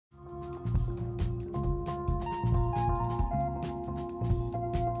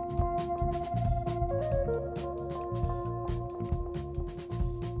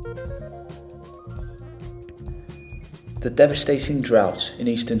The devastating drought in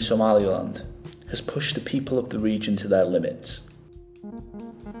eastern Somaliland has pushed the people of the region to their limits.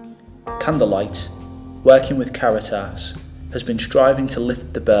 Candlelight, working with Caritas, has been striving to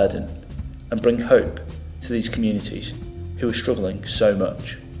lift the burden and bring hope to these communities who are struggling so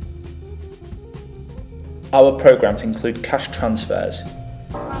much. Our programs include cash transfers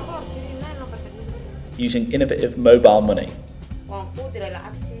using innovative mobile money,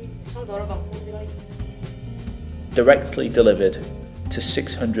 directly delivered to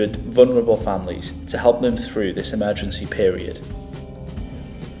 600 vulnerable families to help them through this emergency period.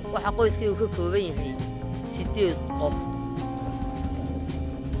 Waxa qoyskaygu ka kooban yahay 8 qof.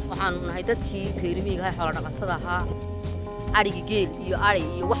 Waxaan nahay dadkii reermiyiga ah xoolo dhaqatada ahaa. Ariga geel iyo ari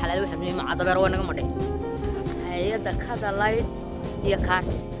iyo wax la waxaan nimo cadabeer waa naga madhay. Hay'adda Candlelight iyo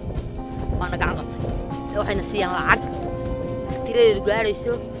Caritas waana gacan qabtay. Waxayna siiyaan lacag tiradeedu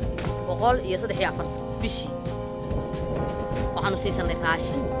gaarayso 143 bishii. Waxaanu siisanay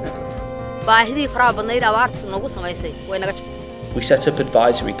raashin. Baahidii faraha badnayd abaartu nagu samaysay way naga jabtay. We set up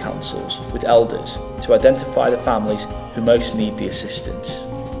advisory councils with elders to identify the families who most need the assistance.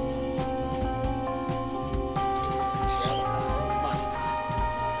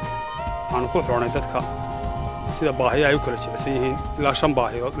 Waxaan ku xirnay dadka sida baahiyaha ay u kala jecel yihiin ilaa 5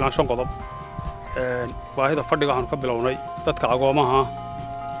 baahiyood ilaa 5 qodob. Baahida fadhiga waxaan ka bilownay dadka agoomaha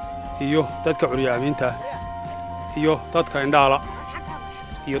iyo dadka curyaamiinta iyo dadka indhaala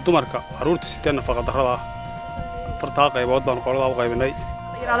iyo dumarka caruurta siteen nafaqa darrada fartaa qaybood baan qolada u qaybinay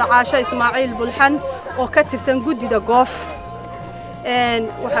iraada caasha Ismaaciil Bulxan oo ka tirsan gudida goof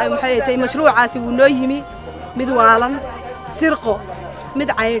waxay tahay mashruucaasi uu noo yimi mid waalan sirqo mid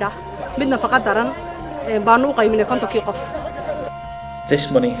cayda mid nafaqa daran baan u qaybinay 50 qof. This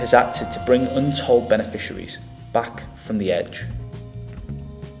money has acted to bring untold beneficiaries back from the edge.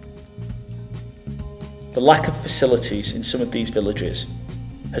 The lack of facilities in some of these villages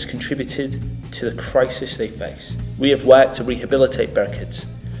has contributed to the crisis they face. We have worked to rehabilitate barricades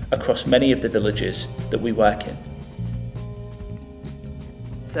across many of the villages that we work in.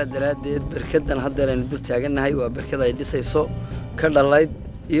 Sadaradeed barkadan hadda aynu dul taaganahay waa barkada ay dhisayso Candlelight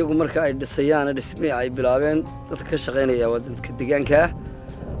iyagu marka ay dhisayaan dhismay ay bilaabeen dadka ka shaqeynaya wadanka deegaanka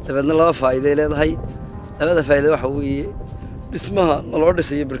dabadna laba faa'iido leedahay labada faa'iido waxa weeye dhismaha loo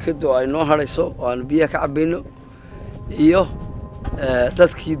dhisayo barkadu ay noo harayso oo aan biyo ka cabino iyo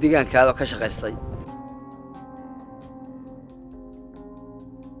dadkii deegaanka ka shaqeystay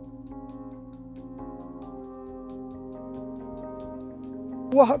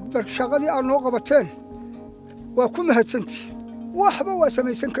shaqadii aan noo qabateen waa ku mahadsantii waxba waa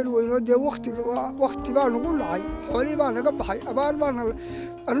samaysan kari weyno dee waqti baa nagu dhacay xoolii baa naga baxay abaar baa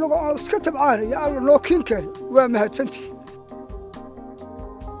annaga oo iska tabcaanaya alla noo kiin kari waa mahadsantii.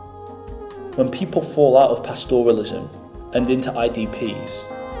 When people fall out of pastoralism and into IDPs,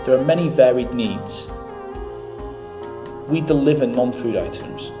 there are many varied needs. We deliver non-food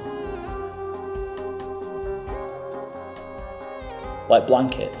items, like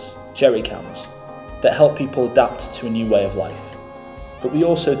blankets, jerry cans, that help people adapt to a new way of life. But we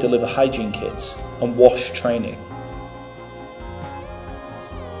also deliver hygiene kits and wash training.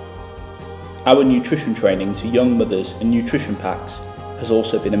 Our nutrition training to young mothers and nutrition packs has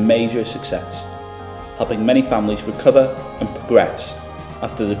also been a major success, helping many families recover and progress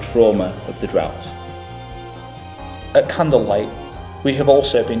after the trauma of the drought. At Candlelight, we have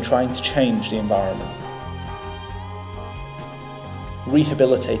also been trying to change the environment,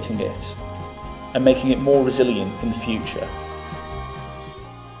 rehabilitating it and making it more resilient in the future.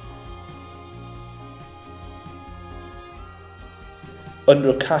 Under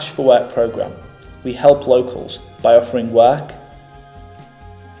a Cash for Work programme, we help locals by offering work.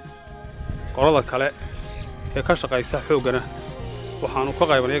 qolada kale ee ka shaqeysa xoogana waxaanu ka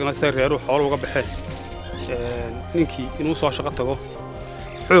qaybanay iyagana si reeru xoolo uga baxeen ninkii inuu soo shaqo tago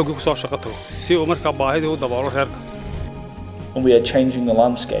xoogii ku soo shaqo tago si uu markaa baahidii u daboolo reerka. And we are changing the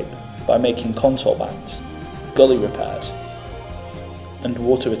landscape by making contour bands, gully repairs and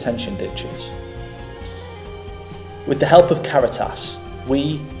water retention ditches. With the help of Caritas, we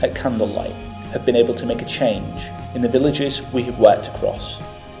at Candlelight have been able to make a change in the villages we have worked across.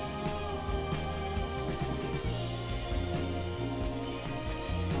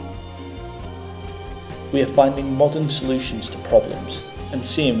 We are finding modern solutions to problems and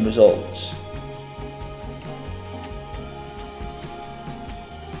seeing results.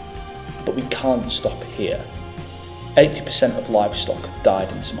 But we can't stop here. 80% of livestock have died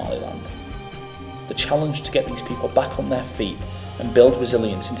in Somaliland. The challenge to get these people back on their feet and build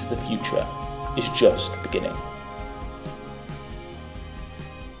resilience into the future is just beginning.